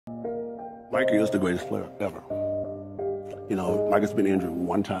Michael is the greatest player ever. You know, Michael's been injured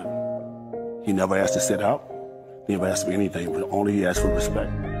one time. He never asked to sit out. He never asked for anything, but only he asked for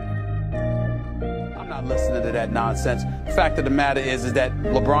respect. I'm not listening to that nonsense. The fact of the matter is that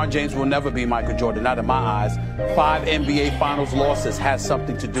LeBron James will never be Michael Jordan, not in my eyes. 5 NBA Finals losses has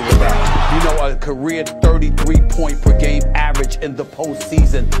something to do with that. You know, a career 33-point per game average in the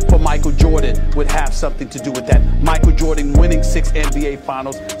postseason for Michael Jordan would have something to do with that. Michael Jordan winning 6 NBA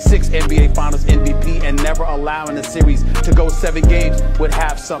Finals, 6 NBA Finals MVP, and never allowing the series to go 7 games would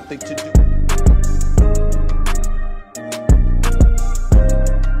have something to do.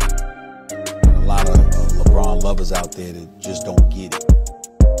 A lot of LeBron lovers out there that just don't get it.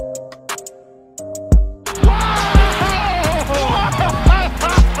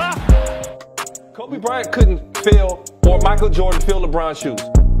 Kobe Bryant couldn't fill, or Michael Jordan fill LeBron's shoes.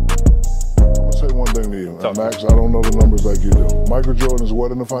 I'll say one thing to you, Max. I don't know the numbers like you do. Michael Jordan is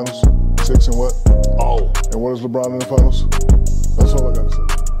what in the finals? 6 and what? Oh. And what is LeBron in the finals? That's all I gotta say.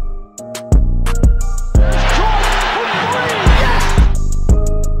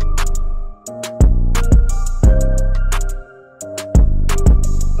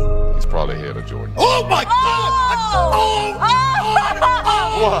 He's probably ahead of Jordan. Oh my God!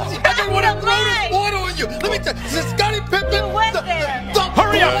 What? I just want to throw this water on you. Let me tell you, this Scottie Pippen.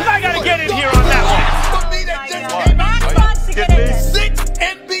 Hurry up, I gotta get in here on that one. For me, that just came out. 6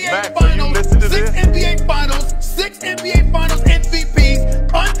 NBA Finals, 6 NBA Finals, 6 NBA Finals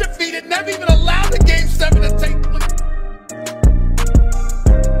MVPs, undefeated, never even allowed the Game 7 to take place.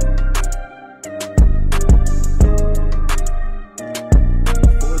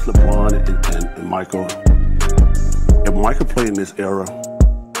 LeBron and Michael. If Michael played in this era,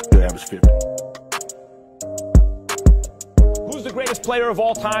 he'll average 50. Who's the greatest player of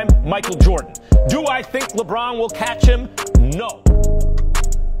all time? Michael Jordan. Do I think LeBron will catch him? No.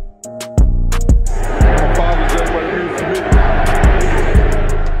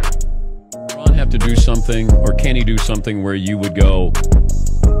 LeBron have to do something, or can he do something where you would go,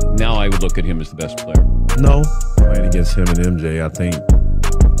 now I would look at him as the best player? No. Playing against him and MJ, I think,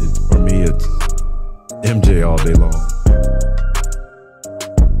 for me, it's MJ all day long.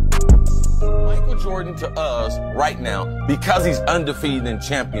 Michael Jordan to us right now, because he's undefeated in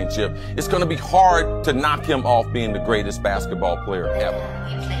championship, it's going to be hard to knock him off being the greatest basketball player ever.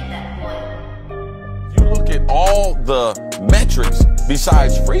 If you look at all the metrics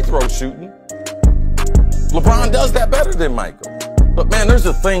besides free throw shooting, LeBron does that better than Michael. But man, there's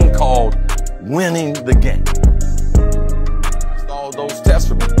a thing called winning the game. All those tests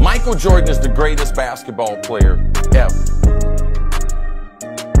for me. Michael Jordan is the greatest basketball player ever.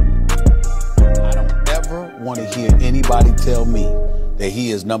 I don't ever want to hear anybody tell me that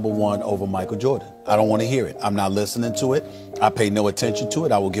he is #1 over Michael Jordan. I don't want to hear it. I'm not listening to it. I pay no attention to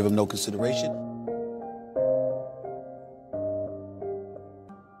it. I will give him no consideration.